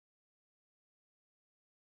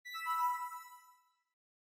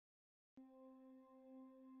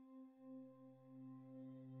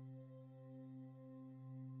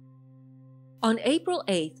On April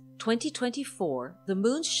 8, 2024, the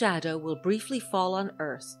moon's shadow will briefly fall on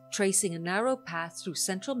Earth, tracing a narrow path through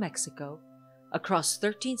central Mexico, across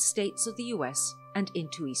 13 states of the US, and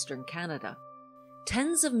into eastern Canada.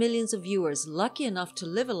 Tens of millions of viewers lucky enough to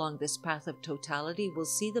live along this path of totality will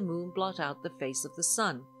see the moon blot out the face of the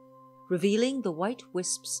sun, revealing the white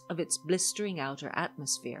wisps of its blistering outer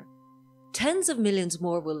atmosphere. Tens of millions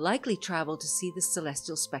more will likely travel to see this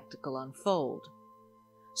celestial spectacle unfold.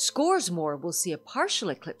 Scores more will see a partial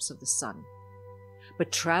eclipse of the sun.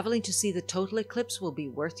 But traveling to see the total eclipse will be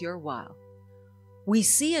worth your while. We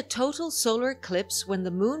see a total solar eclipse when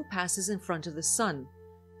the moon passes in front of the sun,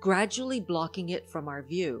 gradually blocking it from our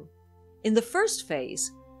view. In the first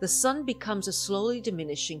phase, the sun becomes a slowly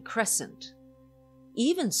diminishing crescent.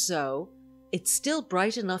 Even so, it's still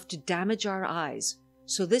bright enough to damage our eyes,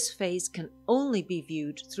 so this phase can only be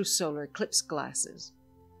viewed through solar eclipse glasses.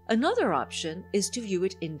 Another option is to view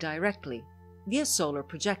it indirectly, via solar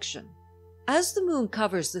projection. As the moon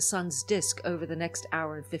covers the sun's disk over the next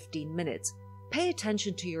hour and 15 minutes, pay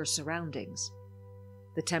attention to your surroundings.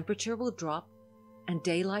 The temperature will drop, and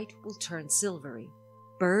daylight will turn silvery.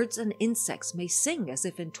 Birds and insects may sing as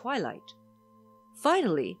if in twilight.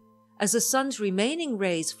 Finally, as the sun's remaining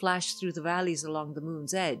rays flash through the valleys along the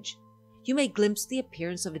moon's edge, you may glimpse the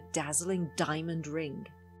appearance of a dazzling diamond ring.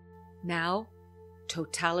 Now,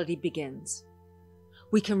 totality begins.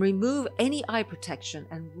 We can remove any eye protection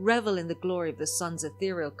and revel in the glory of the sun's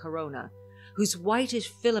ethereal corona, whose whitish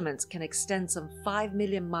filaments can extend some 5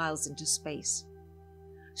 million miles into space.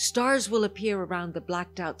 Stars will appear around the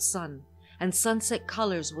blacked-out sun, and sunset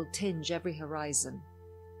colors will tinge every horizon.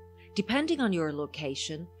 Depending on your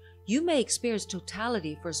location, you may experience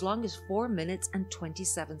totality for as long as 4 minutes and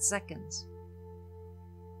 27 seconds.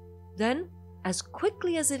 Then, as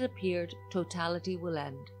quickly as it appeared, totality will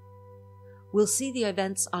end. We'll see the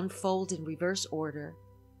events unfold in reverse order.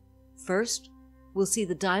 First, we'll see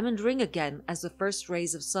the diamond ring again as the first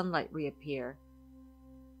rays of sunlight reappear.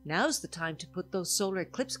 Now's the time to put those solar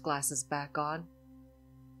eclipse glasses back on.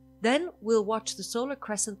 Then we'll watch the solar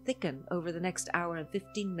crescent thicken over the next hour and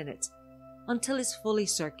 15 minutes until it's fully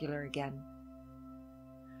circular again.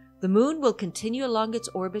 The moon will continue along its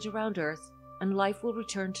orbit around Earth and life will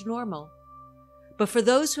return to normal. But for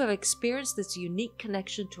those who have experienced this unique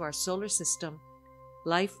connection to our solar system,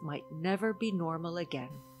 life might never be normal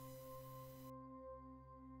again.